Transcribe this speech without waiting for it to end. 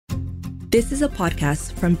This is a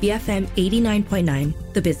podcast from BFM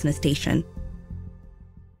 89.9, the business station.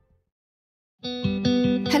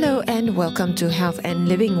 Hello and welcome to Health and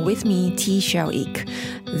Living with me, T. Xiao Ik.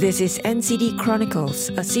 This is NCD Chronicles,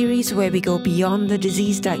 a series where we go beyond the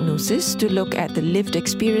disease diagnosis to look at the lived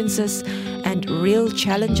experiences and real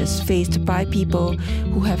challenges faced by people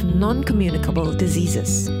who have non-communicable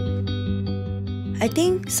diseases. I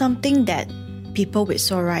think something that people with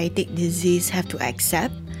psoriatic disease have to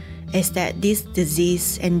accept is that this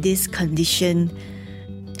disease and this condition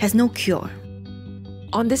has no cure.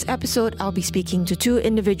 On this episode, I'll be speaking to two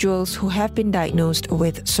individuals who have been diagnosed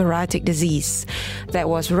with psoriatic disease. That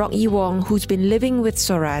was Rock Yi Wong, who's been living with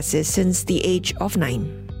psoriasis since the age of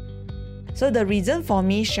 9. So the reason for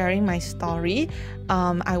me sharing my story,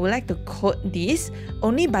 I would like to quote this: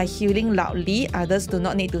 only by healing loudly, others do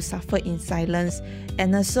not need to suffer in silence.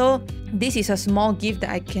 And also, this is a small gift that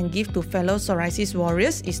I can give to fellow psoriasis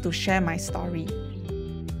warriors, is to share my story.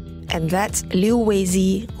 And that's Liu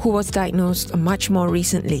Weizi, who was diagnosed much more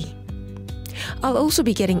recently. I'll also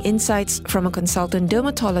be getting insights from a consultant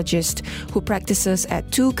dermatologist who practices at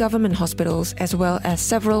 2 government hospitals as well as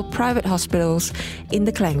several private hospitals in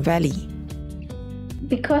the Klang Valley.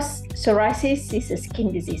 Because psoriasis is a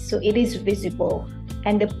skin disease, so it is visible.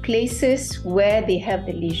 And the places where they have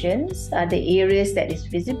the lesions are the areas that is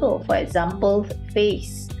visible. For example, the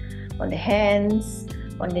face, on the hands,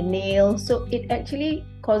 on the nails. So it actually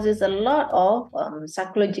causes a lot of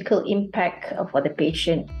psychological impact for the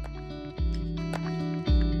patient.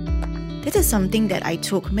 This is something that I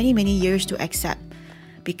took many years to accept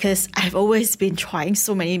because I've always been trying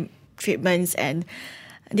so many treatments and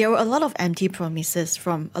there were a lot of empty promises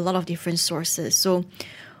from a lot of different sources. So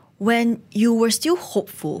when you were still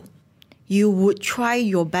hopeful, you would try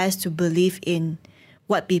your best to believe in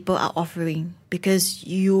what people are offering because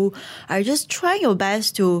you are just trying your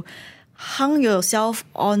best to hang yourself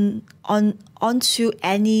onto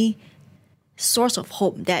any source of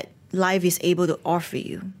hope that life is able to offer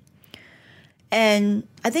you. And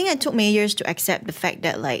I think it took many years to accept the fact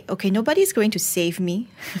that nobody's going to save me.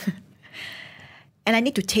 And I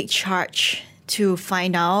need to take charge to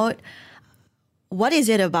find out what is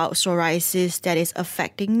it about psoriasis that is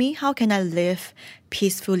affecting me? How can I live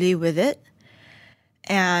peacefully with it?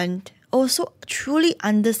 And also truly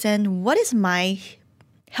understand what is my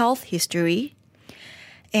health history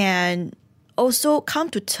and also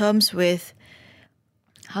come to terms with,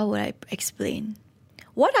 how would I explain?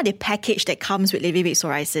 What are the package that comes with living with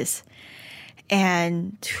psoriasis?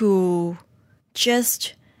 And to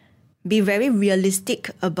just be very realistic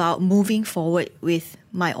about moving forward with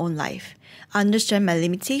my own life. Understand my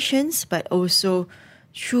limitations, but also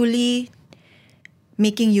truly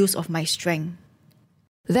making use of my strength.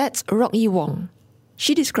 That's Rock Yi Wong.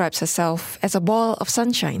 She describes herself as a ball of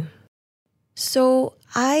sunshine. So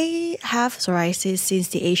I have psoriasis since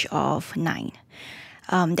the age of 9.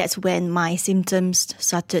 That's when my symptoms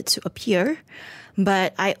started to appear.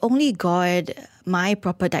 But I only got my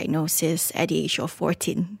proper diagnosis at the age of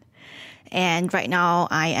 14. And right now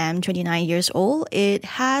I am 29 years old. It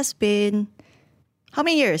has been, how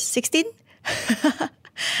many years? 16? That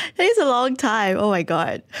is a long time. Oh my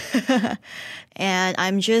God. And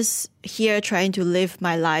I'm just here trying to live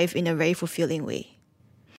my life in a very fulfilling way.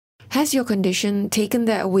 Has your condition taken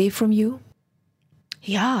that away from you?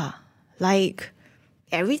 Yeah,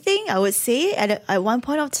 everything, I would say. At one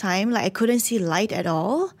point of time, I couldn't see light at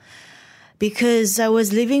all because I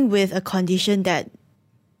was living with a condition that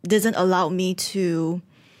doesn't allow me to,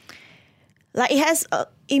 it has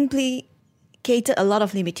implicated a lot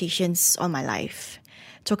of limitations on my life.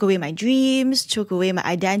 Took away my dreams, took away my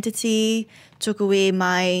identity, took away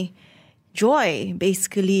my joy,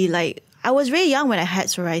 basically. I was very young when I had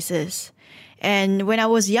psoriasis. And when I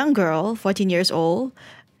was a young girl, 14 years old,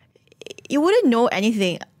 you wouldn't know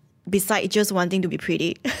anything besides just wanting to be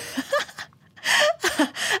pretty.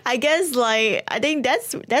 I guess, I think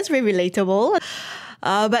that's very relatable.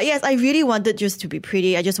 But yes, I really wanted just to be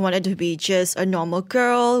pretty. I just wanted to be just a normal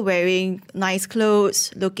girl wearing nice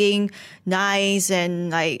clothes, looking nice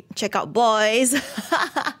and check out boys.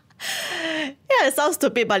 Yeah, it sounds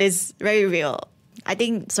stupid, but it's very real. I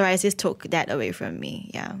think psoriasis took that away from me,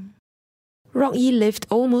 yeah. Rock Yi lived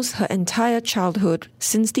almost her entire childhood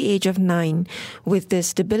since the age of 9 with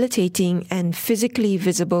this debilitating and physically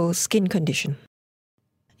visible skin condition.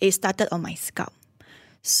 It started on my scalp.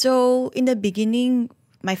 So in the beginning,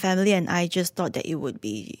 my family and I just thought that it would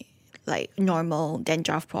be normal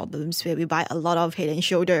dandruff problems where we buy a lot of Head and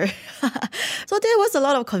Shoulder. So there was a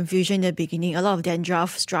lot of confusion in the beginning, a lot of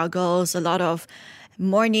dandruff struggles, a lot of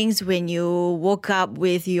mornings when you woke up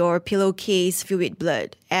with your pillowcase filled with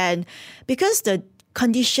blood. And because the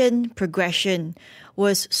condition progression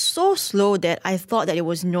was so slow that I thought that it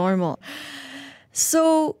was normal.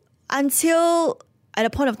 So until at a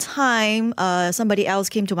point of time, somebody else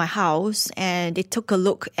came to my house and they took a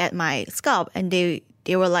look at my scalp and they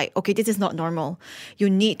were like, okay, this is not normal. You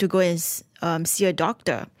need to go and see a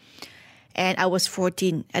doctor. And I was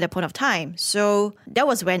 14 at a point of time. So that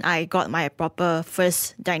was when I got my proper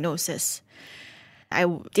first diagnosis. I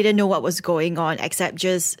didn't know what was going on except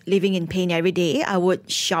just living in pain every day. I would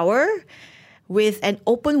shower with an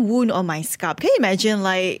open wound on my scalp. Can you imagine?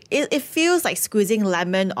 Like it feels like squeezing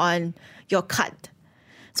lemon on your cut.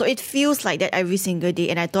 So it feels like that every single day.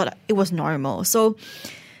 And I thought it was normal. So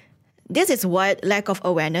this is what lack of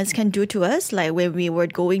awareness can do to us. Like when we were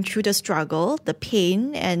going through the struggle, the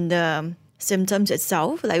pain and the symptoms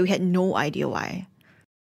itself, like we had no idea why.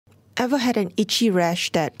 Ever had an itchy rash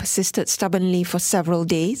that persisted stubbornly for several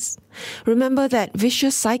days? Remember that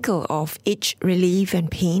vicious cycle of itch, relief, and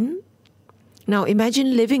pain? Now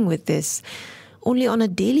imagine living with this only on a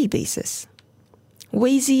daily basis.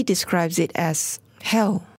 Wazy describes it as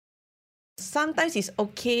hell. Sometimes it's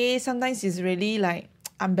okay, sometimes it's really like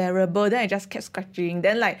unbearable. Then I just kept scratching.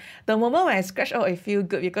 Then like the moment when I scratch, I feel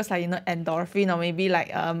good because like, endorphin or maybe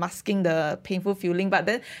like masking the painful feeling. But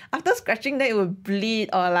then after scratching, then it will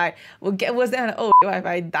bleed or like will get worse. Then I'm like, what have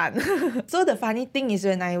I done? So the funny thing is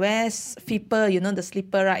when I wear flipper, the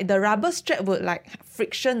slipper, right? The rubber strap would like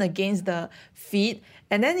friction against the feet.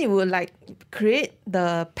 And then it would like create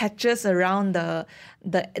the patches around the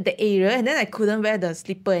area. And then I couldn't wear the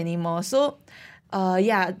slipper anymore. So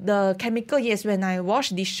the chemical, yes, when I wash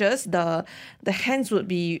dishes, the hands would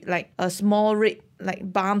be like a small red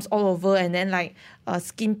like bumps all over and then like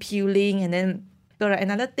skin peeling and then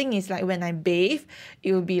another thing is like when I bathe,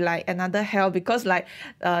 it will be like another hell because like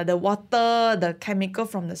the water, the chemical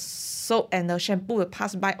from the soap and the shampoo will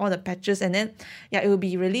pass by all the patches and then it will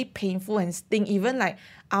be really painful and sting. Even like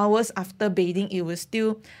hours after bathing, it will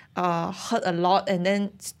still hurt a lot and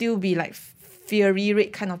then still be like fiery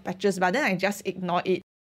red kind of patches, but then I just ignore it.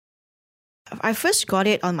 I first got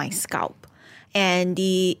it on my scalp and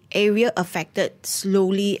the area affected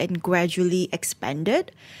slowly and gradually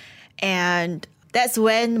expanded. And that's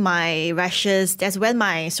when my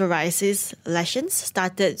psoriasis lesions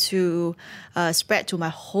started to spread to my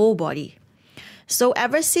whole body. So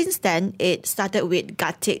ever since then, it started with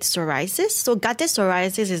gutted psoriasis. So gutted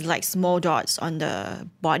psoriasis is like small dots on the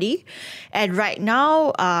body. And right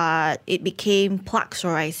now, it became plaque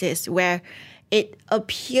psoriasis, where it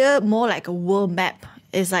appeared more like a world map.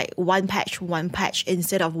 It's like one patch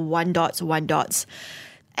instead of one dots.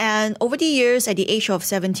 And over the years, at the age of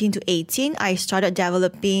 17 to 18, I started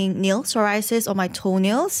developing nail psoriasis on my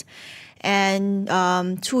toenails. And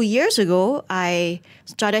 2 years ago, I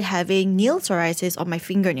started having nail psoriasis on my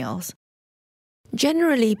fingernails.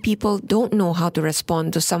 Generally, people don't know how to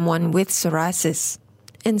respond to someone with psoriasis.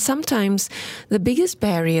 And sometimes, the biggest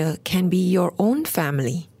barrier can be your own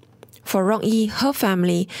family. For Rong-Yi, her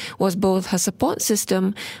family was both her support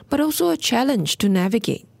system, but also a challenge to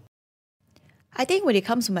navigate. I think when it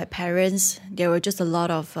comes to my parents, there were just a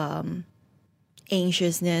lot of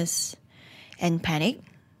anxiousness and panic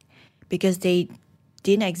because they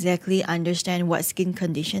didn't exactly understand what skin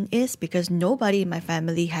condition is because nobody in my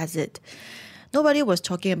family has it. Nobody was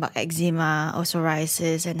talking about eczema or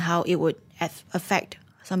psoriasis and how it would affect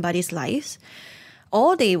somebody's lives.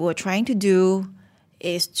 All they were trying to do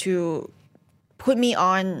is to put me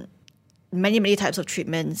on many, many types of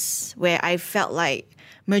treatments where I felt like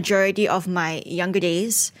majority of my younger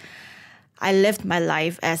days, I lived my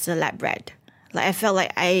life as a lab rat. Like I felt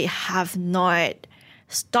like I have not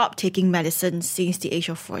stopped taking medicine since the age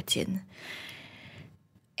of 14.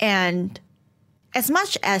 And as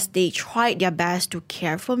much as they tried their best to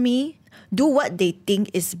care for me, do what they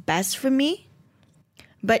think is best for me,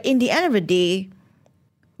 but in the end of the day,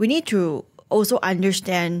 we need to also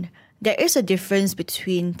understand there is a difference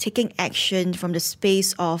between taking action from the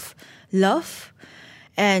space of love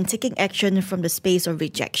and taking action from the space of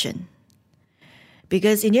rejection.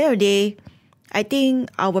 Because in the end of the day, I think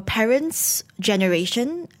our parents'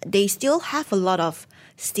 generation, they still have a lot of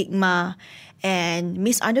stigma and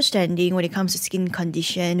misunderstanding when it comes to skin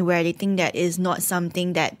condition, where they think that is not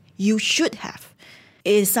something that you should have.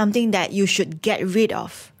 It is something that you should get rid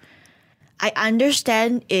of. I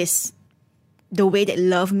understand is the way they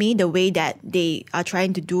love me, the way that they are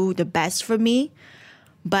trying to do the best for me,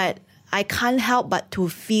 but I can't help but to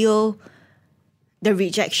feel the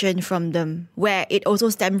rejection from them, where it also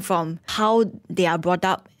stems from how they are brought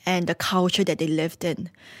up and the culture that they lived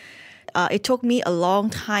in. it took me a long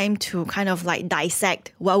time to kind of like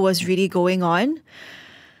dissect what was really going on.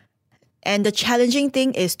 And the challenging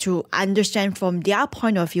thing is to understand from their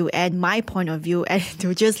point of view and my point of view, and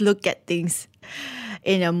to just look at things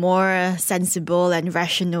in a more sensible and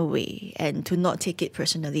rational way, and to not take it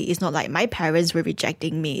personally. It's not like my parents were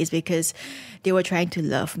rejecting me. It's because they were trying to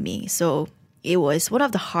love me. So it was one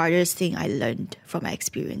of the hardest things I learned from my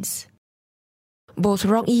experience. Both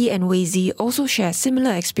Rocky and Wei Zi also share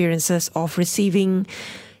similar experiences of receiving,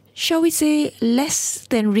 shall we say, less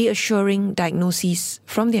than reassuring diagnoses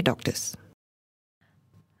from their doctors.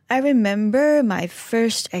 I remember my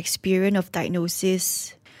first experience of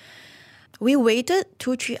diagnosis. We waited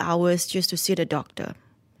 2-3 hours just to see the doctor.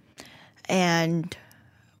 And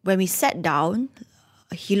when we sat down,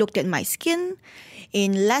 he looked at my skin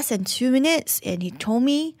in less than 2 minutes and he told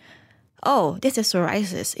me, "Oh, this is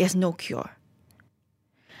psoriasis. It has no cure."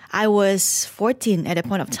 I was 14 at that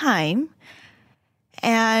point of time,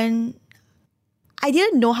 and I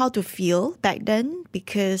didn't know how to feel back then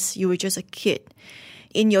because you were just a kid.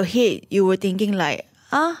 In your head, you were thinking like,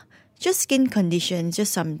 just skin condition,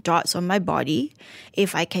 just some dots on my body.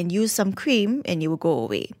 If I can use some cream, and it will go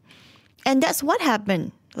away. And that's what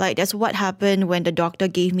happened. That's what happened when the doctor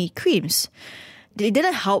gave me creams. It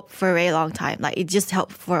didn't help for a very long time. It just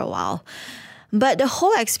helped for a while. But the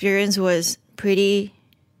whole experience was pretty,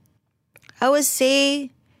 I would say,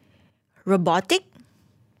 robotic.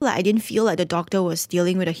 I didn't feel like the doctor was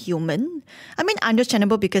dealing with a human. I mean,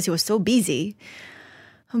 understandable because he was so busy.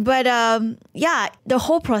 But the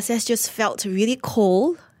whole process just felt really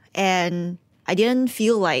cold, and I didn't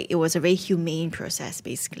feel like it was a very humane process,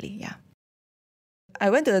 basically, yeah. I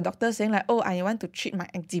went to the doctor saying like, I want to treat my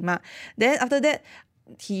eczema. Then after that,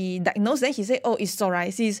 he diagnosed, then he said, it's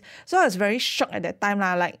psoriasis. So I was very shocked at that time.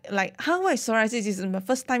 What is psoriasis? This is my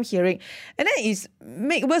first time hearing. And then it's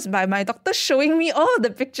made worse by my doctor showing me all the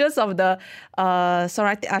pictures of the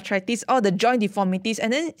psoriatic arthritis, all the joint deformities.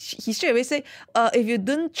 And then he straight away said, if you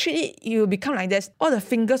don't treat it, you become like this. All the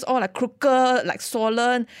fingers all crooked,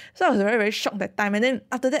 swollen. So I was very, very shocked that time. And then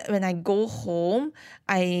after that, when I go home,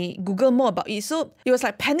 I Google more about it. So it was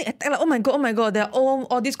panic attack. Oh my God, there are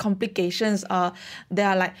all these complications.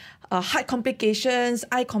 There are heart complications,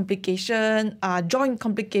 eye complication, joint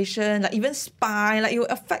complication, even spine. It will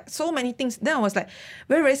affect so many things. Then I was very,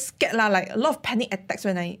 very scared. A lot of panic attacks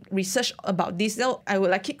when I researched about this. Then I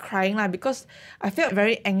would keep crying because I felt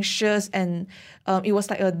very anxious, and it was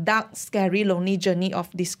a dark, scary, lonely journey of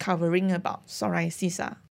discovering about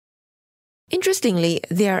psoriasis. Interestingly,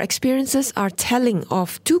 their experiences are telling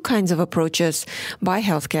of two kinds of approaches by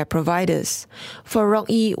healthcare providers. For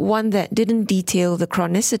Rocky, one that didn't detail the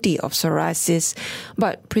chronicity of psoriasis,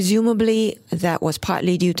 but presumably that was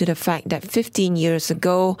partly due to the fact that 15 years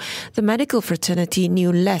ago, the medical fraternity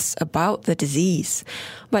knew less about the disease.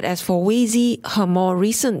 But as for Wei Zi, her more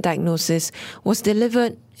recent diagnosis was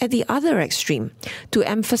delivered at the other extreme to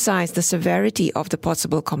emphasize the severity of the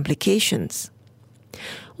possible complications.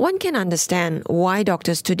 One can understand why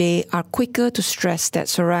doctors today are quicker to stress that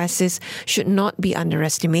psoriasis should not be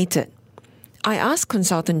underestimated. I asked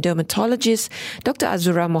consultant dermatologist Dr.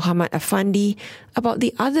 Azura Muhammad Afandi about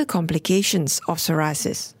the other complications of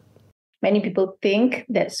psoriasis. Many people think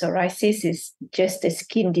that psoriasis is just a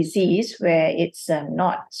skin disease, where it's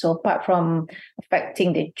not. So apart from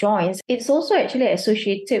affecting the joints, it's also actually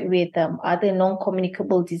associated with other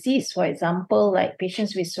non-communicable disease. For example,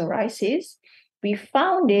 patients with psoriasis, we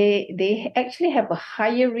found they actually have a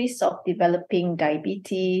higher risk of developing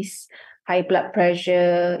diabetes, high blood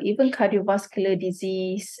pressure, even cardiovascular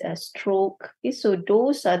disease, stroke. So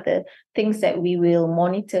those are the things that we will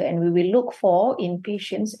monitor and we will look for in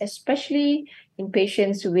patients, especially in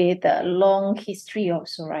patients with a long history of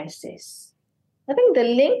psoriasis. I think the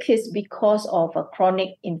link is because of a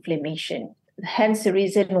chronic inflammation. Hence the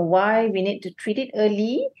reason why we need to treat it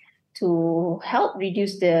early to help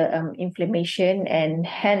reduce the inflammation and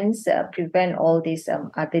hence prevent all these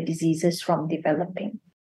other diseases from developing.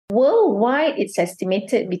 Worldwide, it's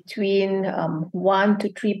estimated between 1 to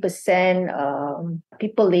 3%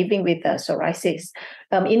 people living with psoriasis.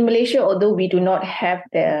 In Malaysia, although we do not have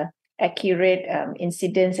the accurate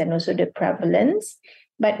incidence and also the prevalence,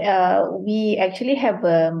 but we actually have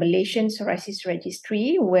a Malaysian psoriasis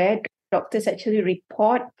registry where doctors actually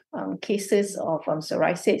report cases of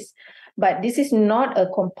psoriasis. But this is not a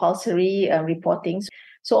compulsory reporting.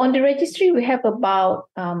 So on the registry, we have about,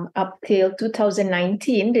 up till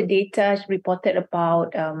 2019, the data reported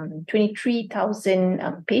about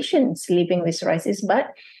 23,000 patients living with psoriasis. But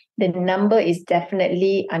the number is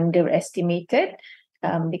definitely underestimated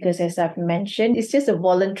because as I've mentioned, it's just a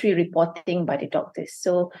voluntary reporting by the doctors.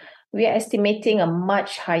 So We are estimating a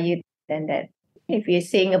much higher than that. If you're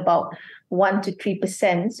saying about 1 to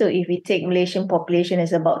 3%, so if we take Malaysian population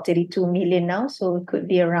is about 32 million now, so it could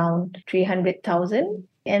be around 300,000.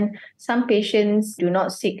 And some patients do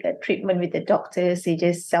not seek a treatment with the doctors, they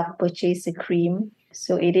just self-purchase a cream.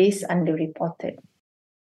 So it is underreported.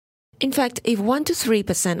 In fact, if 1 to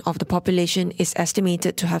 3% of the population is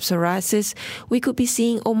estimated to have psoriasis, we could be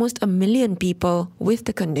seeing almost 1 million people with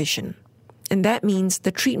the condition. And that means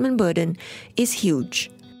the treatment burden is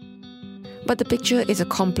huge. But the picture is a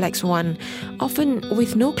complex one, often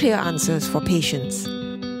with no clear answers for patients.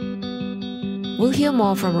 We'll hear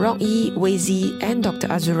more from Rock-Yi, Wei-Zi and Dr.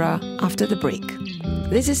 Azura after the break.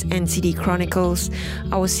 This is NCD Chronicles,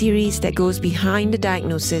 our series that goes behind the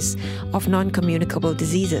diagnosis of non-communicable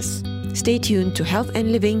diseases. Stay tuned to Health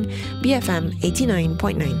and Living, BFM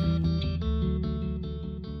 89.9.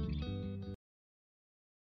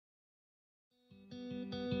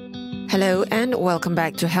 Hello and welcome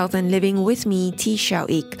back to Health and Living with me, T. Xiao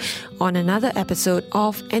Ik, on another episode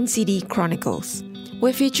of NCD Chronicles.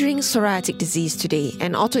 We're featuring psoriatic disease today,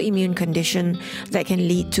 an autoimmune condition that can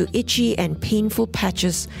lead to itchy and painful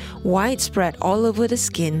patches widespread all over the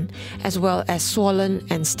skin, as well as swollen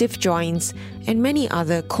and stiff joints and many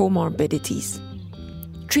other comorbidities.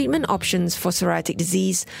 Treatment options for psoriatic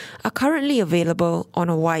disease are currently available on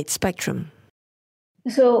a wide spectrum.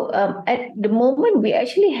 So at the moment, we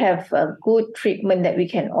actually have a good treatment that we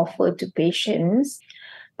can offer to patients.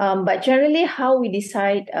 But generally, how we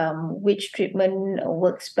decide which treatment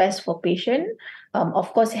works best for patient,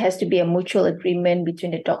 of course, it has to be a mutual agreement between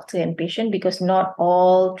the doctor and patient, because not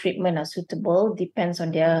all treatment are suitable, depends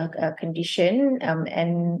on their condition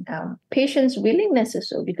and patient's willingness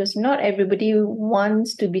also, because not everybody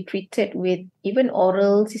wants to be treated with even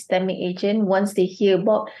oral systemic agent. Once they hear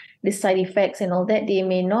about the side effects and all that, they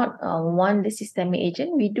may not want the systemic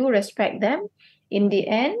agent. We do respect them. In the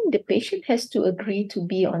end, the patient has to agree to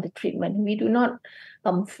be on the treatment. We do not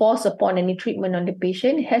force upon any treatment on the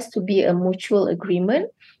patient. It has to be a mutual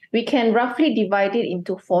agreement. We can roughly divide it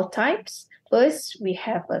into 4 types. First, we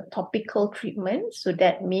have a topical treatment. So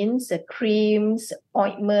that means the creams,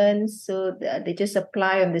 ointments, so they just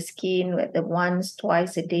apply on the skin once,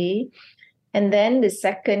 twice a day. And then the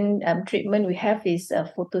second treatment we have is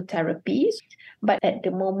phototherapy. But at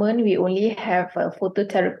the moment, we only have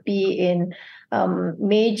phototherapy in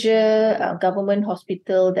major government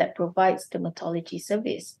hospital that provides dermatology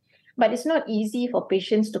service. But it's not easy for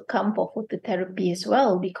patients to come for phototherapy as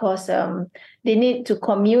well, because they need to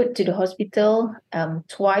commute to the hospital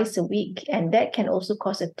twice a week. And that can also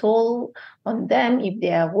cause a toll on them if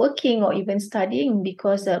they are working or even studying,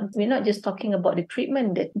 because we're not just talking about the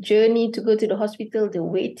treatment, the journey to go to the hospital, the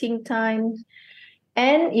waiting time.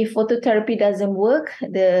 And if phototherapy doesn't work,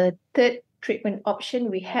 the third treatment option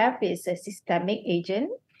we have is a systemic agent.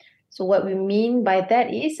 So what we mean by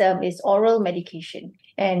that is oral medication.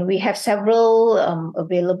 And we have several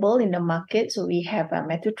available in the market. So we have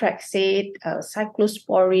methotrexate,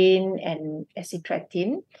 cyclosporine, and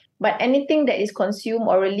acitretin. But anything that is consumed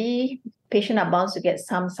orally, patients are bound to get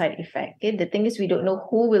some side effect. Okay? The thing is, we don't know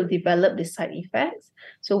who will develop the side effects.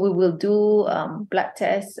 So we will do blood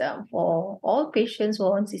tests for all patients who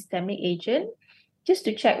are on systemic agent, just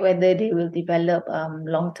to check whether they will develop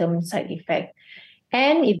long-term side effect.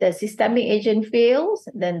 And if the systemic agent fails,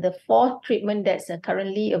 then the fourth treatment that's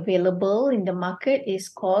currently available in the market is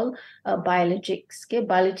called biologics. Okay?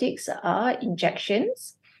 Biologics are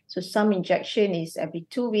injections. So some injection is every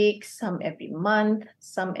 2 weeks, some every month,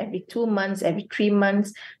 some every 2 months, every 3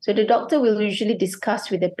 months. So the doctor will usually discuss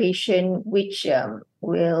with the patient which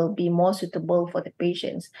will be more suitable for the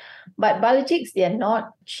patients. But biologics, they are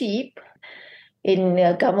not cheap. In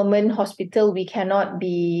a government hospital, we cannot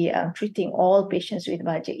be treating all patients with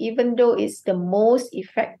biologic. Even though it's the most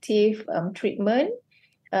effective treatment,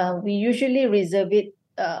 we usually reserve it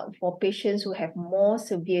for patients who have more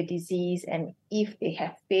severe disease and if they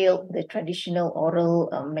have failed the traditional oral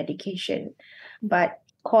medication. But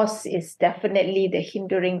cost is definitely the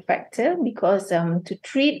hindering factor, because to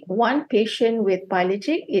treat one patient with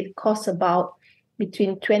biologic, it costs about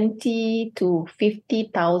between 20 to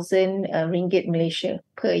 50,000 ringgit Malaysia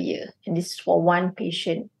per year. And this is for one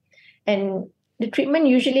patient. And the treatment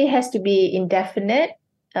usually has to be indefinite.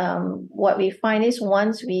 What we find is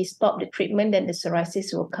once we stop the treatment, then the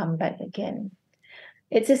psoriasis will come back again.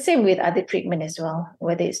 It's the same with other treatment as well,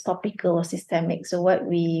 whether it's topical or systemic. So what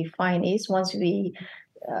we find is once we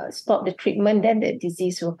stop the treatment, then the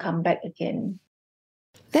disease will come back again.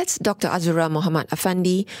 That's Dr. Azura Muhammad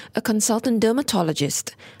Afandi, a consultant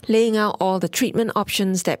dermatologist, laying out all the treatment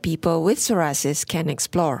options that people with psoriasis can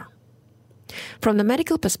explore. From the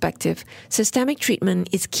medical perspective, systemic treatment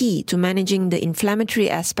is key to managing the inflammatory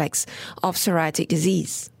aspects of psoriatic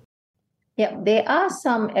disease. Yeah, there are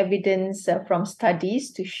some evidence from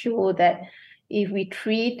studies to show that if we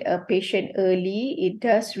treat a patient early, it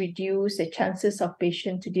does reduce the chances of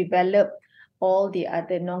patient to develop all the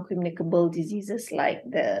other non-communicable diseases like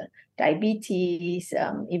the diabetes,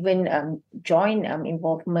 even joint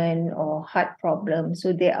involvement or heart problems.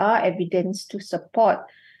 So there are evidence to support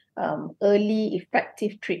early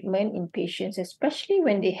effective treatment in patients, especially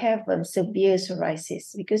when they have severe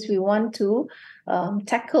psoriasis, because we want to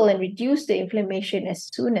tackle and reduce the inflammation as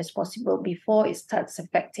soon as possible before it starts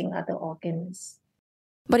affecting other organs.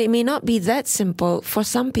 But it may not be that simple for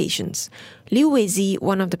some patients. Liu Weizi,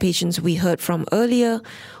 one of the patients we heard from earlier,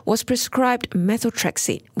 was prescribed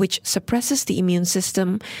methotrexate, which suppresses the immune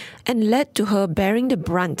system and led to her bearing the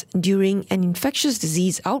brunt during an infectious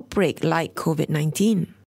disease outbreak like COVID-19.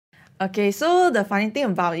 Okay, so the funny thing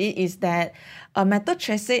about it is that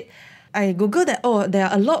methotrexate, I googled that, there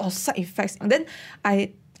are a lot of side effects. And then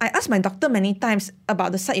I asked my doctor many times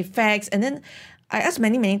about the side effects, and then I asked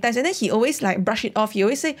many times, and then he always like brush it off. He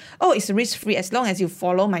always say, it's risk-free as long as you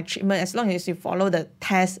follow my treatment, as long as you follow the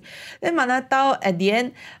test. Then Manatao, at the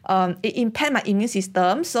end, it impaired my immune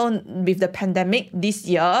system. So with the pandemic this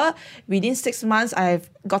year, within 6 months, I've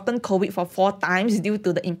gotten COVID for 4 times due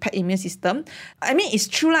to the impaired immune system. I mean, it's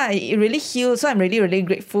true, it really healed. So I'm really, really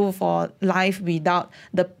grateful for life without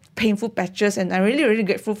the painful patches, and I'm really, really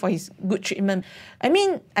grateful for his good treatment. I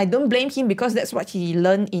mean, I don't blame him because that's what he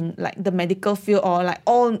learned in like the medical field, or like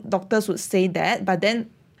all doctors would say that. But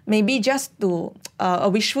then maybe just to a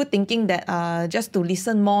wishful thinking that just to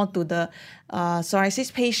listen more to the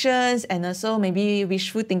psoriasis patients, and also maybe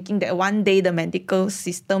wishful thinking that one day the medical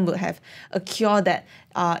system will have a cure that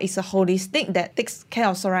is a holistic, that takes care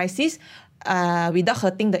of psoriasis without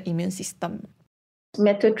hurting the immune system.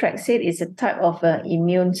 Methotrexate is a type of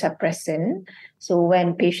immune suppressant. So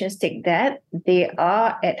when patients take that, they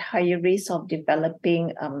are at higher risk of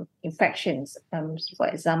developing infections. For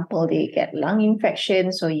example, they get lung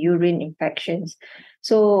infections or urine infections.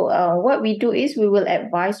 So what we do is we will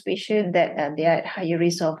advise patients that they are at higher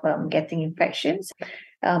risk of getting infections.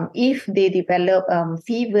 If they develop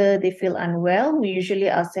fever, they feel unwell, we usually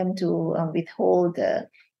ask them to withhold the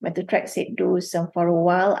methotrexate dose for a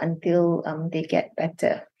while until they get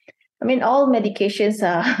better. I mean, all medications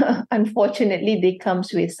are, unfortunately, they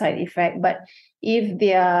comes with side effect. But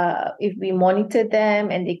if we monitor them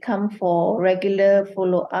and they come for regular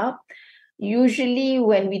follow-up, usually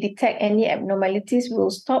when we detect any abnormalities, we'll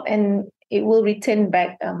stop and it will return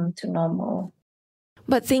back to normal.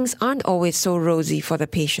 But things aren't always so rosy for the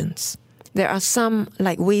patients. There are some,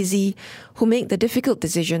 like Weizi, who make the difficult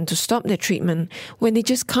decision to stop their treatment when they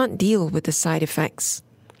just can't deal with the side effects.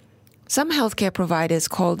 Some healthcare providers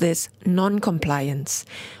call this non-compliance,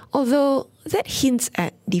 although that hints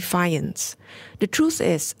at defiance. The truth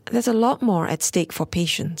is, there's a lot more at stake for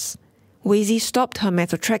patients. Weizi stopped her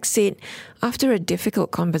methotrexate after a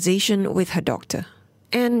difficult conversation with her doctor,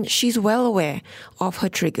 and she's well aware of her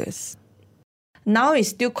triggers. Now it's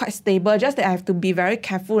still quite stable, just that I have to be very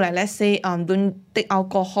careful. Like, let's say, don't take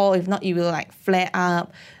alcohol, if not it will like flare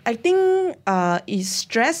up. I think it's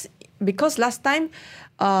stress, because last time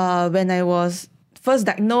when I was first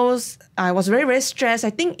diagnosed, I was very, very stressed. I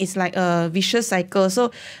think it's like a vicious cycle. So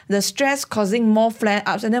the stress causing more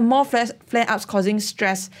flare-ups, and then more flare-ups causing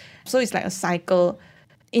stress. So it's like a cycle.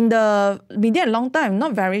 In the medium long time, I'm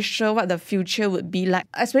not very sure what the future would be like.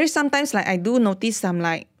 Especially sometimes, like I do notice some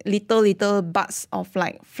like little buds of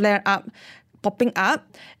like flare up popping up,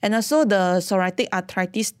 and also the psoriatic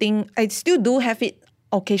arthritis thing. I still do have it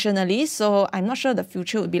occasionally, so I'm not sure the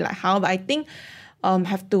future would be like how. But I think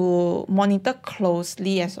have to monitor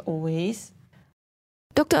closely as always.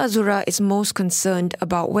 Dr. Azura is most concerned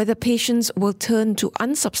about whether patients will turn to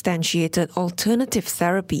unsubstantiated alternative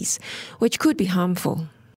therapies, which could be harmful.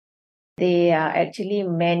 There are actually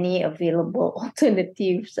many available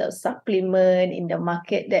alternatives, supplement in the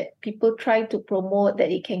market that people try to promote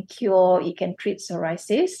that it can cure, it can treat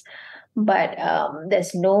psoriasis, but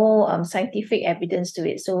there's no scientific evidence to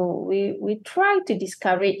it. So we try to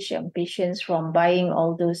discourage patients from buying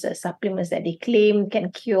all those supplements that they claim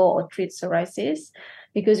can cure or treat psoriasis,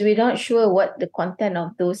 because we're not sure what the content of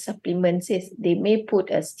those supplements is. They may put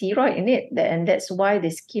a steroid in it, and that's why the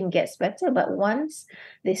skin gets better. But once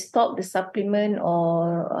they stop the supplement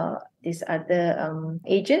or these other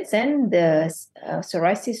agents, and the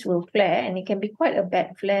psoriasis will flare, and it can be quite a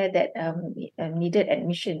bad flare that needed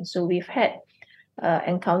admission. So we've had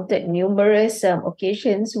encountered numerous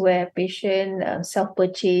occasions where patients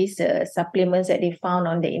self-purchase supplements that they found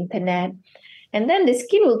on the internet, And then the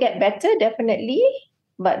skin will get better, definitely.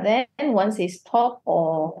 But then once they stop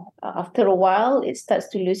or after a while, it starts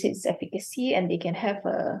to lose its efficacy and they can have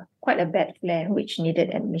quite a bad flare, which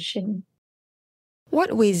needed admission.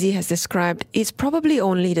 What Wei Zi has described is probably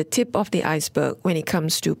only the tip of the iceberg when it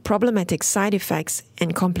comes to problematic side effects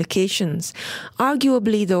and complications,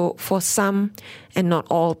 arguably though for some and not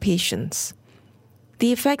all patients.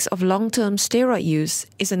 The effects of long-term steroid use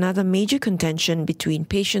is another major contention between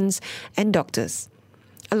patients and doctors.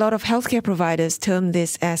 A lot of healthcare providers term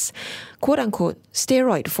this as quote-unquote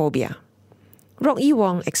steroid phobia. Rock Yi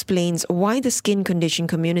Wong explains why the skin condition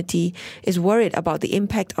community is worried about the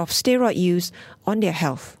impact of steroid use on their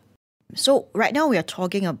health. So right now we are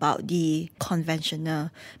talking about the conventional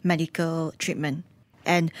medical treatment.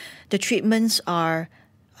 And the treatments are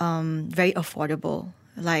very affordable.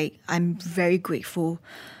 Like, I'm very grateful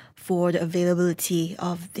for the availability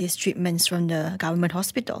of these treatments from the government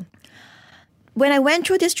hospital. When I went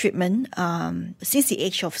through this treatment, since the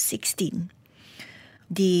age of 16,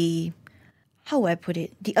 the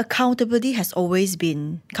accountability has always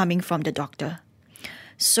been coming from the doctor.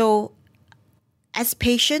 So as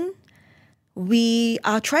patient, we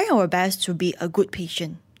are trying our best to be a good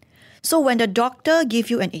patient. So when the doctor gives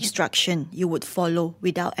you an instruction, you would follow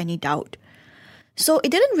without any doubt. So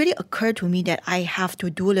it didn't really occur to me that I have to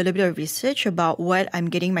do a little bit of research about what I'm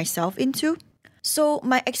getting myself into. So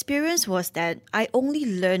my experience was that I only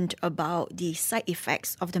learned about the side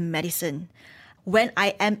effects of the medicine when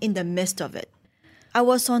I am in the midst of it. I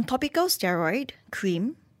was on topical steroid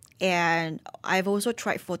cream, and I've also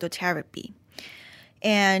tried phototherapy.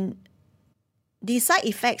 And the side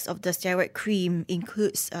effects of the steroid cream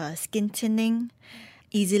includes skin thinning,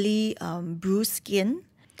 easily bruised skin,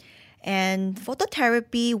 and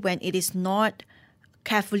phototherapy, when it is not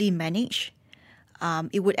carefully managed,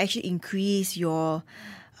 it would actually increase your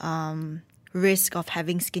risk of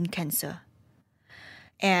having skin cancer.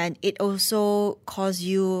 And it also causes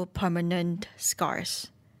you permanent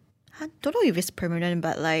scars. I don't know if it's permanent,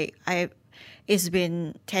 but it's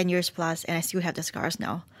been 10 years plus and I still have the scars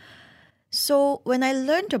now. So when I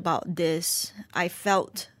learned about this, I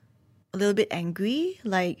felt a little bit angry.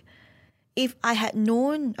 Like, if I had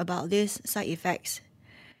known about these side effects,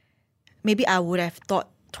 maybe I would have thought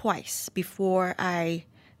twice before I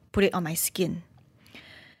put it on my skin.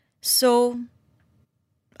 So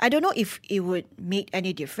I don't know if it would make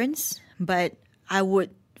any difference, but I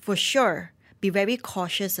would for sure be very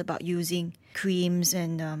cautious about using creams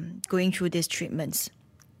and going through these treatments.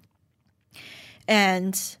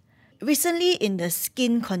 And recently in the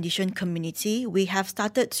skin condition community, we have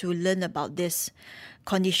started to learn about this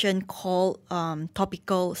condition called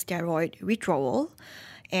topical steroid withdrawal,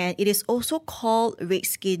 and it is also called red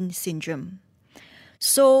skin syndrome.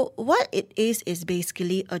 So what it is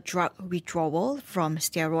basically a drug withdrawal from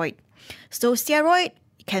steroid. So steroid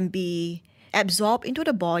can be absorbed into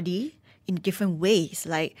the body in different ways,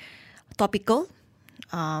 like topical,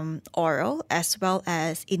 oral, as well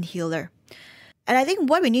as inhaler. And I think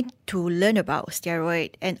what we need to learn about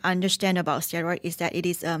steroid and understand about steroid is that it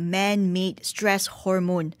is a man-made stress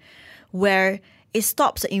hormone where it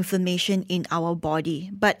stops the inflammation in our body.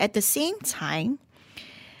 But at the same time,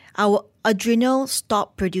 our adrenals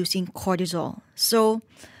stop producing cortisol. So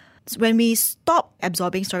when we stop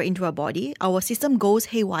absorbing steroid into our body, our system goes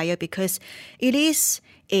haywire because it is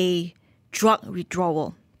a drug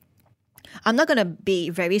withdrawal. I'm not going to be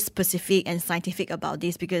very specific and scientific about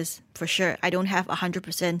this because for sure I don't have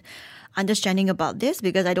 100% understanding about this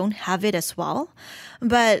because I don't have it as well.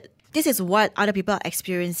 But this is what other people are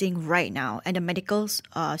experiencing right now, and the medical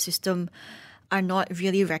system are not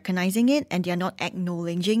really recognizing it and they are not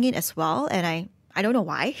acknowledging it as well. And I don't know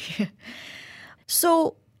why.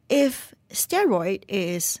 So if steroid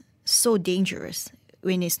is so dangerous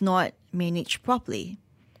when it's not managed properly,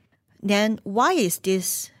 then why is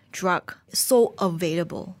this drug so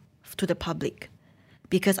available to the public?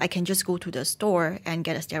 Because I can just go to the store and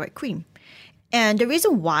get a steroid cream. And the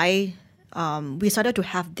reason why we started to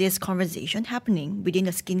have this conversation happening within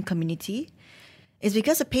the skin community is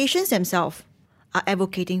because the patients themselves are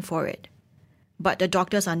advocating for it, but the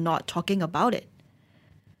doctors are not talking about it.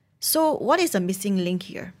 So what is the missing link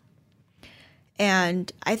here?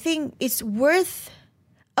 And I think it's worth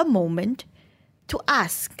a moment to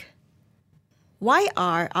ask, why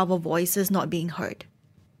are our voices not being heard?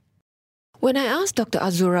 When I asked Dr.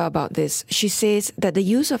 Azura about this, she says that the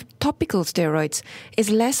use of topical steroids is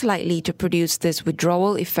less likely to produce this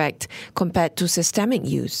withdrawal effect compared to systemic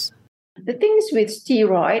use. The things with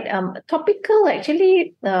steroid, topical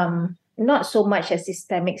actually not so much as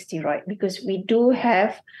systemic steroid, because we do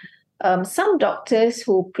have some doctors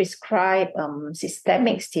who prescribe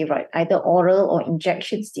systemic steroid, either oral or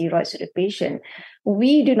injection steroids to the patient,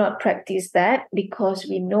 we do not practice that because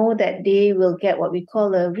we know that they will get what we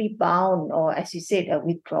call a rebound, or as you said, a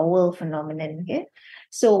withdrawal phenomenon. Okay?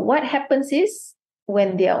 So what happens is,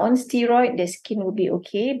 when they are on steroid, their skin will be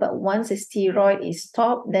okay. But once the steroid is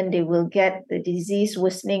stopped, then they will get the disease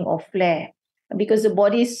worsening or flare because the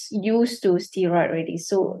body is used to steroid already.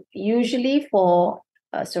 So usually for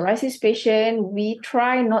a psoriasis patient, we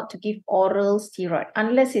try not to give oral steroid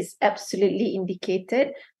unless it's absolutely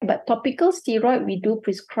indicated. But topical steroid, we do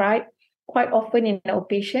prescribe quite often in our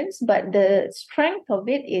patients, but the strength of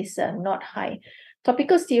it is not high.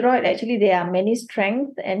 Topical steroid, actually, there are many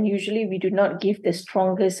strengths, and usually we do not give the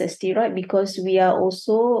strongest steroid because we are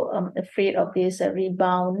also afraid of this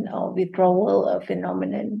rebound or withdrawal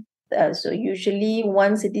phenomenon. So usually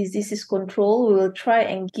once the disease is controlled, we will try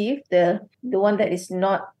and give the one that is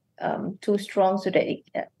not too strong so that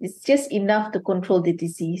it's just enough to control the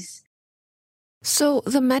disease. So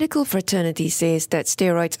the medical fraternity says that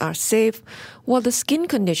steroids are safe, while the skin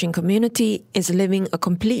condition community is living a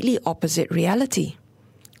completely opposite reality.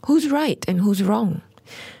 Who's right and who's wrong?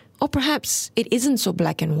 Or perhaps it isn't so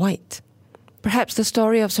black and white. Perhaps the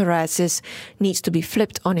story of psoriasis needs to be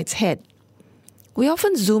flipped on its head. We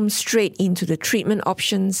often zoom straight into the treatment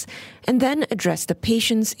options and then address the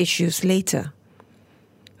patient's issues later.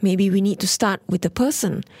 Maybe we need to start with the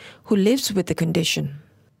person who lives with the condition.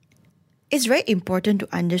 It's very important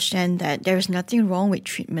to understand that there is nothing wrong with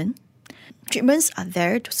treatment. Treatments are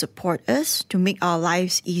there to support us, to make our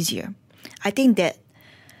lives easier. I think that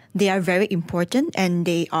they are very important and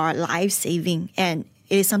they are life-saving, and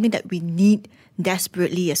it is something that we need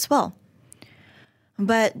desperately as well.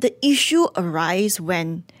 But the issue arises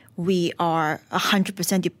when we are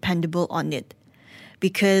 100% dependable on it,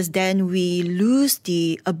 because then we lose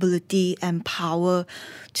the ability and power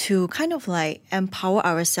to kind of like empower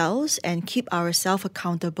ourselves and keep ourselves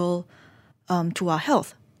accountable to our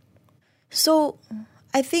health. So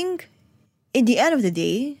I think in the end of the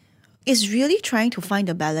day, it's really trying to find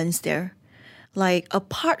a balance there. Like,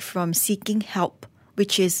 apart from seeking help,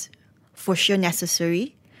 which is for sure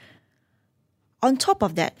necessary, on top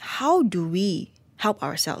of that, how do we help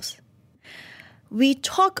ourselves? We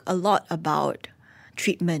talk a lot about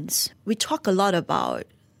treatments. We talk a lot about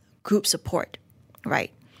group support,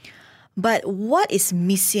 right? But what is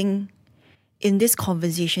missing in this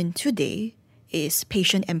conversation today is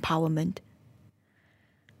patient empowerment.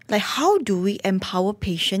 Like, how do we empower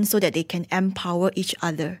patients so that they can empower each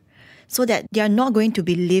other, so that they are not going to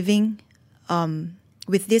be living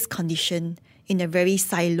with this condition in a very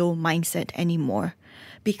silo mindset anymore?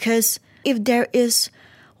 Because if there is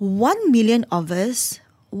 1 million of us,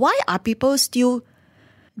 why are people still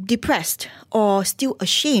depressed or still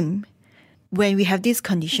ashamed when we have this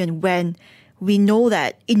condition, when we know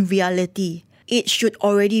that in reality it should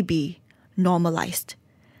already be normalized?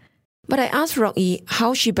 But I asked Rocky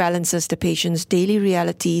how she balances the patient's daily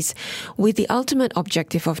realities with the ultimate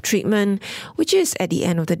objective of treatment, which is, at the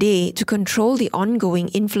end of the day, to control the ongoing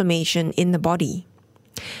inflammation in the body.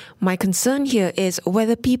 My concern here is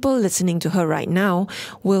whether people listening to her right now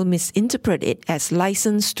will misinterpret it as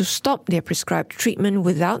license to stop their prescribed treatment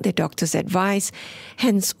without their doctor's advice,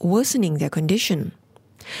 hence worsening their condition.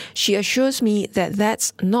 She assures me that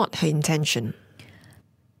that's not her intention.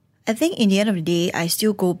 I think in the end of the day, I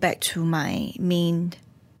still go back to my main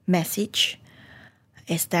message,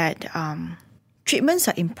 is that treatments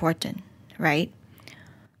are important, right?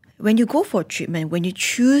 When you go for treatment, when you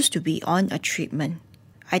choose to be on a treatment,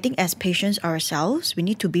 I think as patients ourselves, we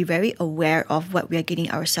need to be very aware of what we are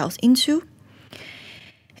getting ourselves into.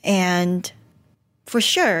 And for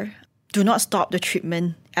sure, do not stop the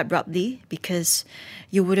treatment abruptly, because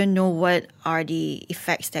you wouldn't know what are the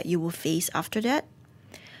effects that you will face after that.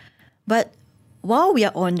 But while we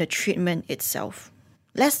are on the treatment itself,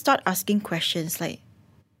 let's start asking questions like,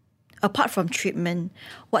 apart from treatment,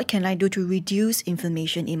 what can I do to reduce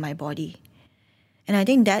inflammation in my body? And I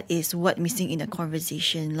think that is what's missing in the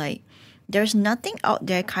conversation. Like, there's nothing out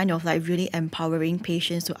there kind of like really empowering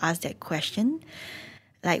patients to ask that question.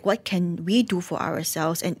 Like, what can we do for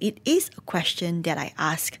ourselves? And it is a question that I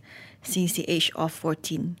ask since the age of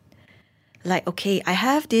 14. Like, okay, I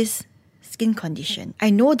have this skin condition. I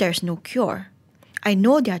know there's no cure. I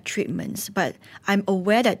know there are treatments, but I'm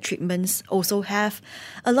aware that treatments also have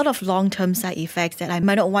a lot of long-term side effects that I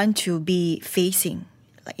might not want to be facing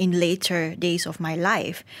in later days of my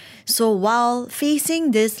life. So while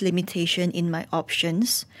facing this limitation in my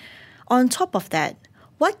options, on top of that,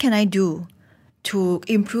 what can I do to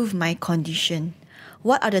improve my condition?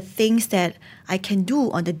 what are the things that I can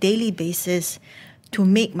do on a daily basis to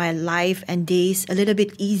make my life and days a little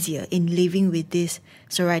bit easier in living with this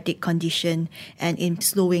psoriatic condition and in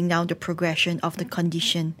slowing down the progression of the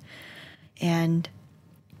condition. And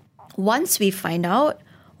once we find out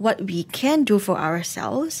what we can do for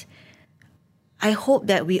ourselves, I hope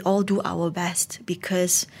that we all do our best,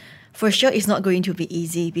 because for sure it's not going to be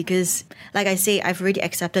easy, because like I say, I've already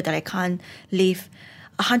accepted that I can't live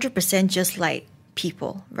 100% just like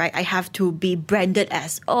people, right? I have to be branded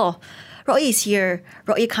as, Roy is here,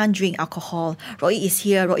 Roy can't drink alcohol, Roy is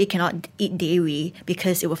here, Roy cannot eat dairy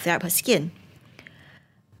because it will flare up her skin.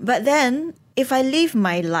 But then, if I live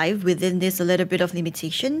my life within this a little bit of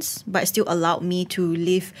limitations, but still allow me to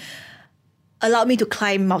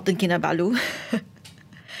climb Mountain Kinabalu,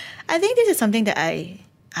 I think this is something that I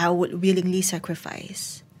would willingly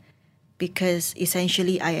sacrifice, because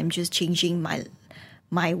essentially I am just changing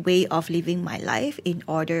my way of living my life in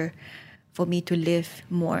order for me to live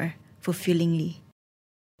more fulfillingly.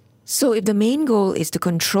 So if the main goal is to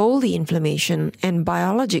control the inflammation and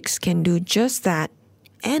biologics can do just that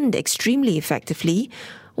and extremely effectively,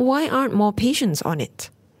 why aren't more patients on it?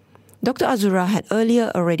 Dr. Azura had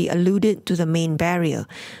earlier already alluded to the main barrier,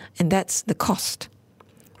 and that's the cost.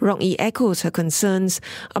 Rok-Yi echoes her concerns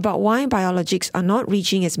about why biologics are not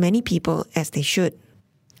reaching as many people as they should.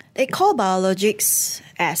 They call biologics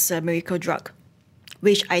as a miracle drug,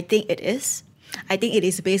 which I think it is. I think it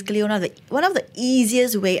is basically one of the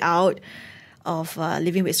easiest way out of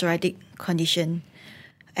living with psoriatic condition,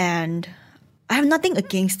 and I have nothing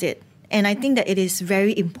against it. And I think that it is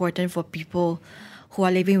very important for people who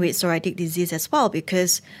are living with psoriatic disease as well,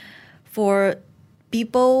 because for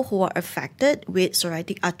people who are affected with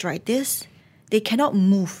psoriatic arthritis, they cannot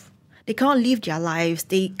move, they cannot live their lives,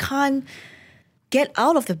 they can't get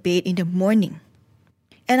out of the bed in the morning.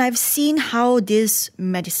 And I've seen how this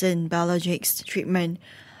medicine, biologics treatment,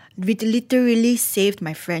 literally saved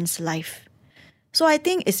my friend's life. So I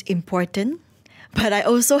think it's important, but I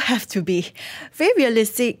also have to be very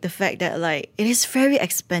realistic, the fact that it is very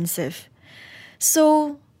expensive.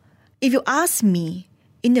 So if you ask me,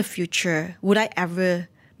 in the future, would I ever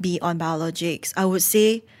be on biologics? I wouldn't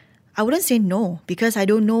say no, because I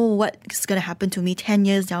don't know what's going to happen to me 10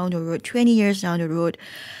 years down the road, 20 years down the road.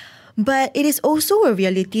 But it is also a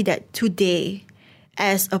reality that today,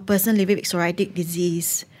 as a person living with psoriatic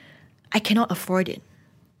disease, I cannot afford it.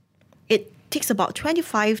 It takes about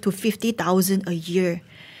 25 to 50,000 a year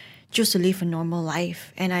just to live a normal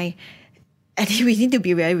life. And I think we need to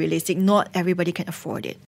be very realistic. Not everybody can afford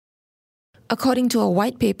it. According to a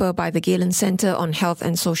white paper by the Galen Center on Health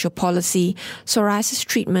and Social Policy, psoriasis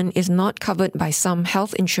treatment is not covered by some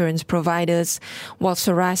health insurance providers, while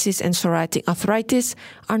psoriasis and psoriatic arthritis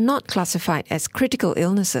are not classified as critical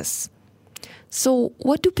illnesses. So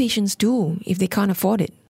what do patients do if they can't afford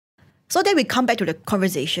it? So then we come back to the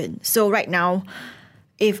conversation. So right now,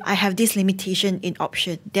 if I have this limitation in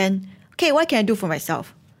option, then, okay, what can I do for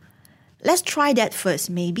myself? Let's try that first,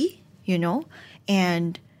 maybe,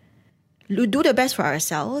 and do the best for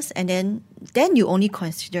ourselves, and then you only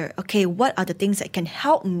consider, okay, what are the things that can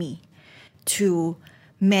help me to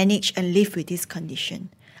manage and live with this condition?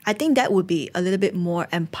 I think that would be a little bit more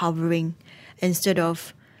empowering, instead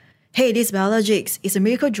of, hey, this biologics is a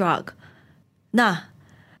miracle drug.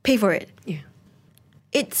 Pay for it. Yeah.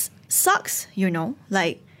 It sucks,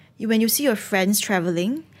 when you see your friends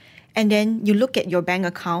traveling, and then you look at your bank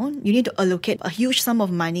account, you need to allocate a huge sum of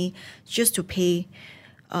money just to pay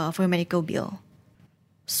for a medical bill.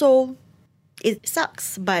 So it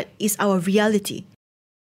sucks, but it's our reality.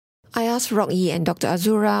 I asked Rok-Yi and Dr.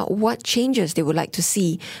 Azura what changes they would like to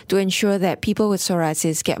see to ensure that people with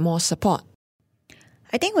psoriasis get more support.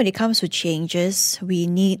 I think when it comes to changes, we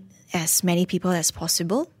need as many people as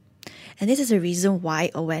possible. And this is the reason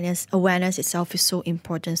why awareness itself is so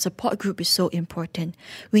important. Support group is so important.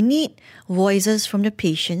 We need voices from the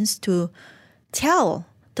patients to tell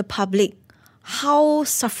the public how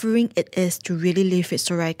suffering it is to really live with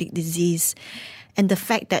psoriatic disease, and the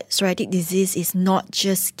fact that psoriatic disease is not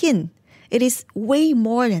just skin. It is way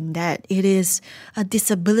more than that. It is a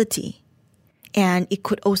disability, and it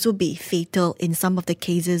could also be fatal in some of the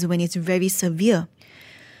cases when it's very severe.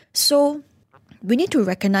 So we need to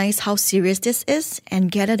recognize how serious this is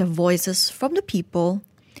and gather the voices from the people,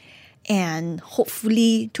 and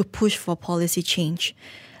hopefully to push for policy change.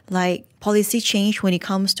 Like policy change when it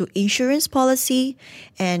comes to insurance policy,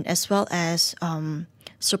 and as well as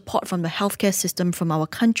support from the healthcare system from our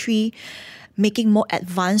country, making more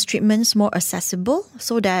advanced treatments more accessible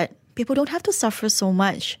so that people don't have to suffer so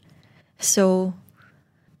much. So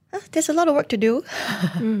there's a lot of work to do,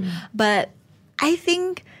 but I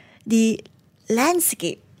think the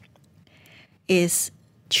landscape is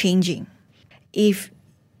changing. If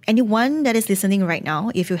anyone that is listening right now,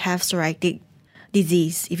 if you have psoriatic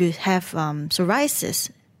disease, if you have psoriasis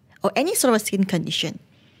or any sort of skin condition,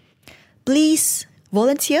 please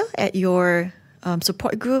volunteer at your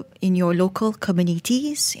support group in your local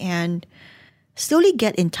communities and slowly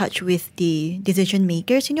get in touch with the decision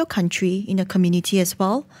makers in your country, in your community as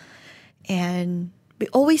well. And we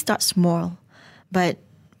always start small, but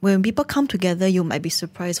when people come together, you might be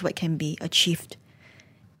surprised what can be achieved.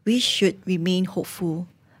 We should remain hopeful,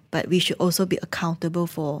 but we should also be accountable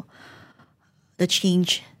for the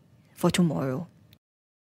change for tomorrow.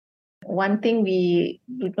 One thing, we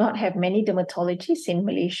do not have many dermatologists in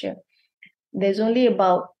Malaysia. There's only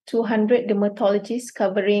about 200 dermatologists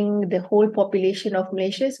covering the whole population of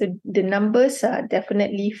Malaysia. So the numbers are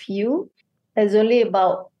definitely few. There's only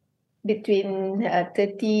about between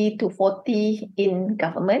 30 to 40 in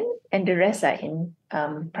government, and the rest are in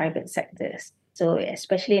private sectors. So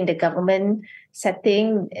especially in the government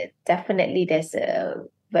setting, definitely there's a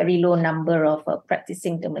very low number of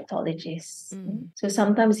practicing dermatologists. So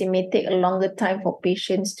sometimes it may take a longer time for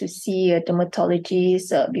patients to see a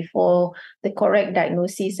dermatologist before the correct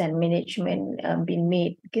diagnosis and management been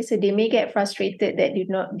made. Okay, so they may get frustrated that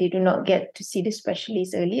they do not get to see the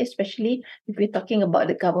specialist early, especially if we're talking about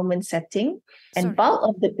the government setting. And bulk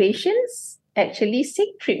of the patients actually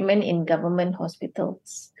seek treatment in government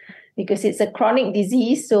hospitals, because it's a chronic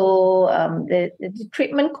disease, so the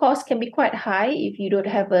treatment cost can be quite high if you don't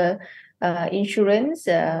have a insurance.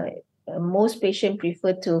 Most patients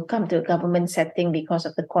prefer to come to a government setting because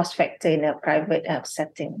of the cost factor in a private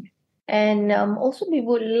setting. And also, we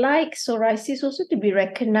would like psoriasis also to be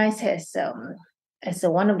recognized as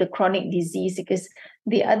one of the chronic disease, because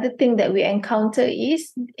the other thing that we encounter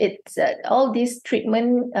is it's all these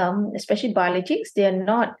treatment, especially biologics, they are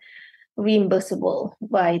not reimbursable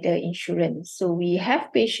by the insurance. So we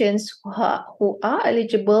have patients who are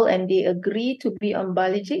eligible and they agree to be on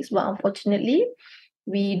biologics, but unfortunately,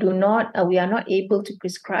 we are not able to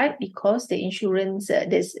prescribe because the insurance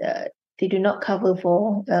they do not cover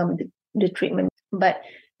for the treatment. But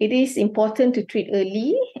it is important to treat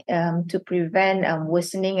early to prevent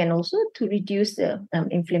worsening and also to reduce the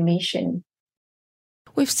inflammation.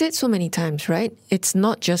 We've said so many times, right? It's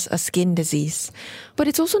not just a skin disease, but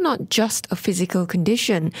it's also not just a physical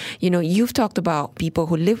condition. You know, you've talked about people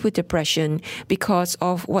who live with depression because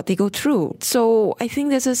of what they go through. So I think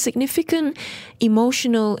there's a significant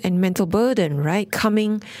emotional and mental burden, right,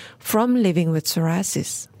 coming from living with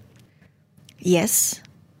psoriasis. Yes,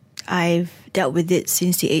 I've dealt with it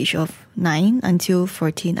since the age of 9 until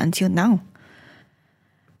 14 until now.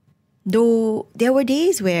 Though there were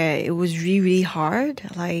days where it was really, really hard.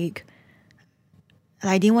 Like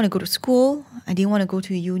I didn't want to go to school. I didn't want to go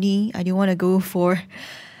to uni. I didn't want to go for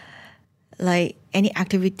like any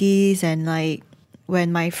activities. And like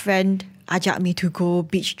when my friend ajak me to go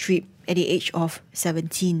beach trip at the age of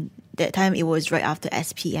 17, that time it was right after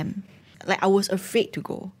SPM. Like I was afraid to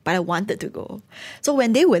go, but I wanted to go. So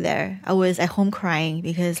when they were there, I was at home crying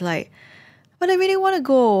because but I really want to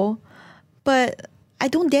go, but I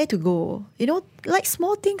don't dare to go. You know, like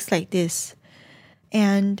small things like this.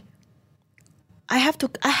 And I had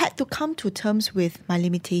to come to terms with my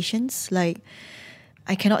limitations. Like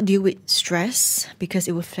I cannot deal with stress because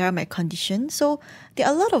it will flare my condition. So there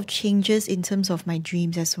are a lot of changes in terms of my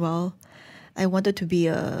dreams as well. I wanted to be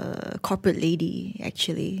a corporate lady,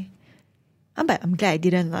 actually. I'm glad I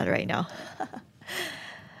didn't right now.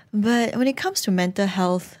 But when it comes to mental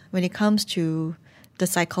health, when it comes to the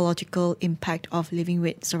psychological impact of living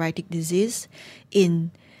with psoriatic disease in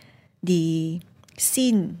the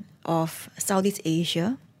scene of Southeast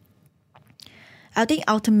Asia, I think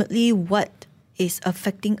ultimately what is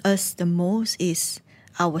affecting us the most is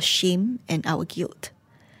our shame and our guilt.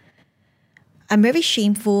 I'm very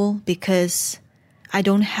shameful because I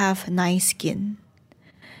don't have nice skin.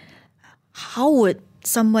 How would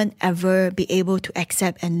someone ever be able to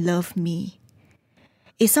accept and love me?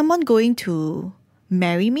 Is someone going to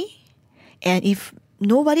marry me? And if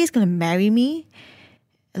nobody's going to marry me,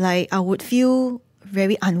 like I would feel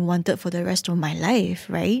very unwanted for the rest of my life,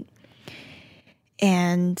 right?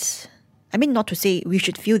 And I mean, not to say we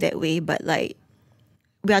should feel that way, but like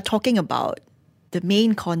we are talking about the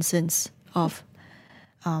main concerns of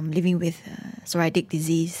living with psoriatic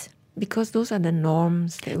disease. Because those are the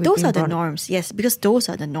norms that we've Those been are the brought- norms, yes, because those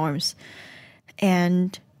are the norms.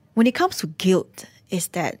 And when it comes to guilt, is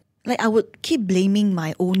that like I would keep blaming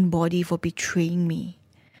my own body for betraying me.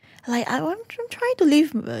 Like I'm trying to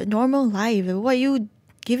live a normal life. Why are you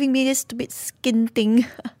giving me this stupid skin thing?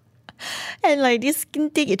 And like this skin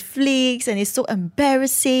thing, it flicks and it's so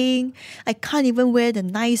embarrassing. I can't even wear the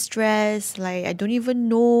nice dress. Like I don't even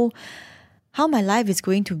know how my life is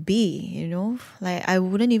going to be, you know? Like I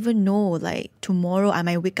wouldn't even know, like tomorrow I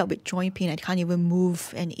might wake up with joint pain. I can't even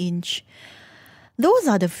move an inch. Those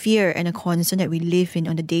are the fear and the concern that we live in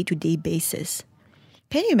on a day-to-day basis.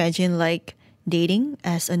 Can you imagine like dating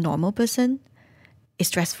as a normal person? It's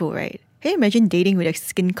stressful, right? Can you imagine dating with a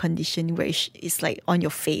skin condition where it's like on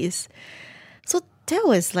your face? So that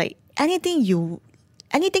was like anything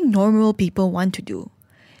normal people want to do,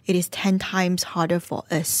 it is 10 times harder for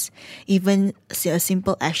us. Even a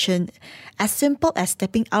simple action, as simple as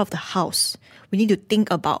stepping out of the house, we need to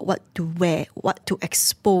think about what to wear, what to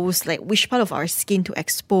expose, like which part of our skin to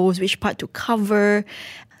expose, which part to cover.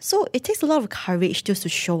 So it takes a lot of courage just to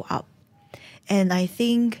show up. And I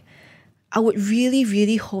think I would really,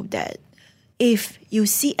 really hope that if you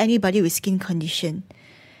see anybody with skin condition,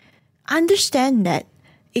 understand that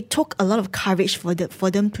it took a lot of courage for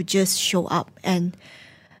them to just show up. And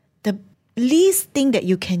the least thing that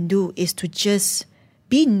you can do is to just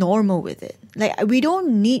be normal with it. Like, we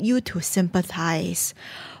don't need you to sympathize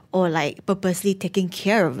or like purposely taking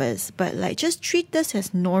care of us, but like just treat us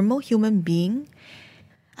as normal human being.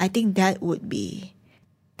 I think that would be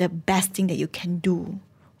the best thing that you can do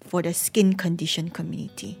for the skin condition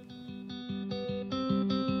community.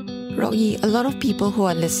 Rock Yi, a lot of people who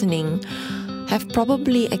are listening have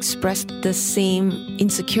probably expressed the same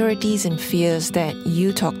insecurities and fears that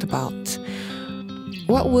you talked about.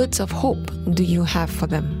 What words of hope do you have for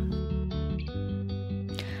them?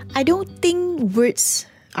 I don't think words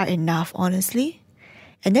are enough, honestly.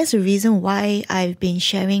 And that's the reason why I've been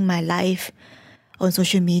sharing my life on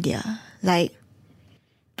social media. Like,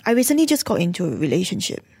 I recently just got into a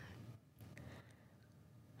relationship.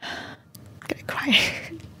 I'm gonna cry.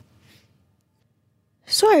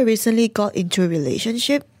 So I recently got into a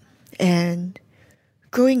relationship, and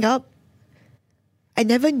growing up, I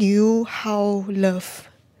never knew how love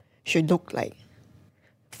should look like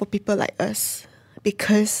for people like us,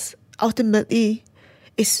 because ultimately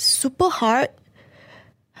it's super hard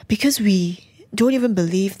because we don't even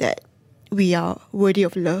believe that we are worthy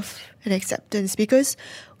of love and acceptance because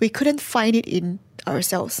we couldn't find it in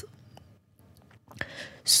ourselves.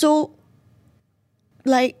 So,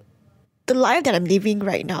 like, the life that I'm living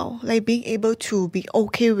right now, like being able to be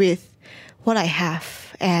okay with what I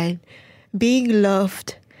have and being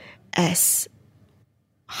loved as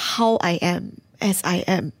how I am, as I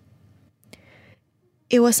am,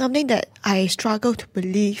 it was something that I struggled to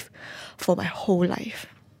believe for my whole life.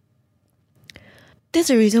 That's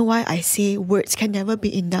the reason why I say words can never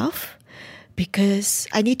be enough, because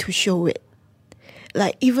I need to show it.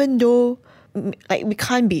 Like, even though like we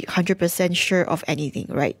can't be 100% sure of anything,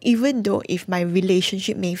 right? Even though if my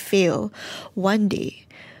relationship may fail one day,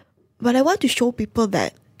 but I want to show people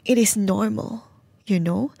that it is normal, you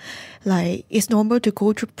know? Like, it's normal to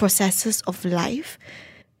go through processes of life,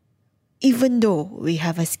 even though we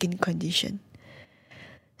have a skin condition.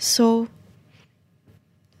 So,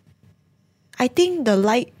 I think the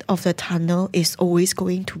light of the tunnel is always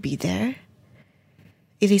going to be there.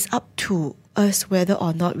 It is up to us whether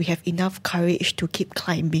or not we have enough courage to keep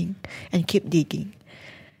climbing and keep digging.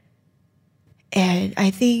 And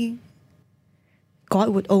I think God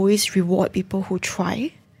would always reward people who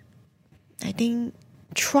try. I think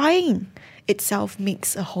trying itself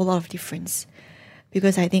makes a whole lot of difference,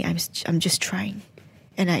 because I think I'm just trying.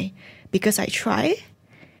 And because I try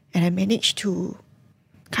and I managed to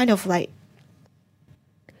kind of like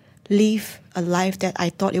live a life that I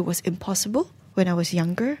thought it was impossible when I was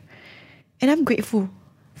younger. And I'm grateful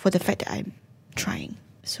for the fact that I'm trying.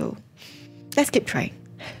 So let's keep trying.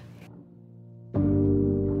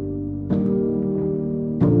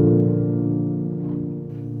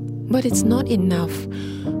 But it's not enough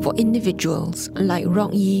for individuals like Rock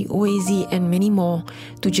Yi, Wei Zi, and many more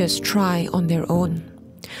to just try on their own.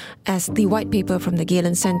 As the white paper from the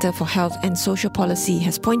Galen Center for Health and Social Policy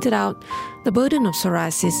has pointed out, the burden of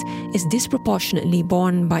psoriasis is disproportionately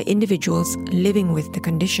borne by individuals living with the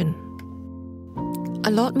condition. A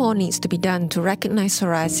lot more needs to be done to recognize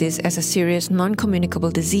psoriasis as a serious non-communicable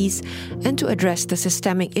disease and to address the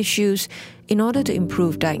systemic issues in order to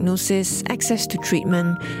improve diagnosis, access to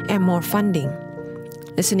treatment, and more funding.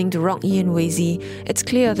 Listening to Rock Yi and Wei Zi, it's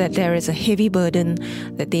clear that there is a heavy burden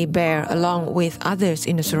that they bear along with others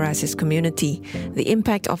in the psoriasis community, the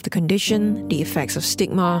impact of the condition, the effects of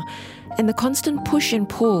stigma, and the constant push and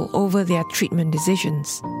pull over their treatment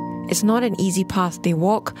decisions. It's not an easy path they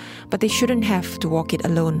walk, but they shouldn't have to walk it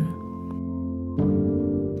alone.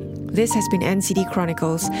 This has been NCD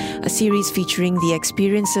Chronicles, a series featuring the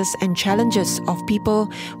experiences and challenges of people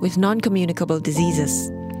with non-communicable diseases.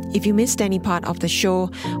 If you missed any part of the show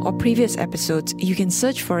or previous episodes, you can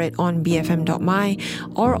search for it on bfm.my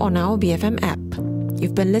or on our BFM app.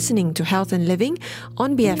 You've been listening to Health and Living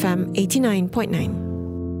on BFM 89.9.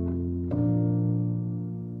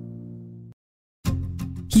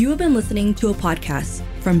 You have been listening to a podcast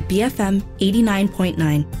from BFM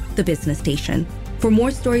 89.9, the business station. For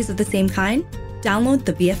more stories of the same kind, download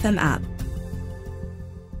the BFM app.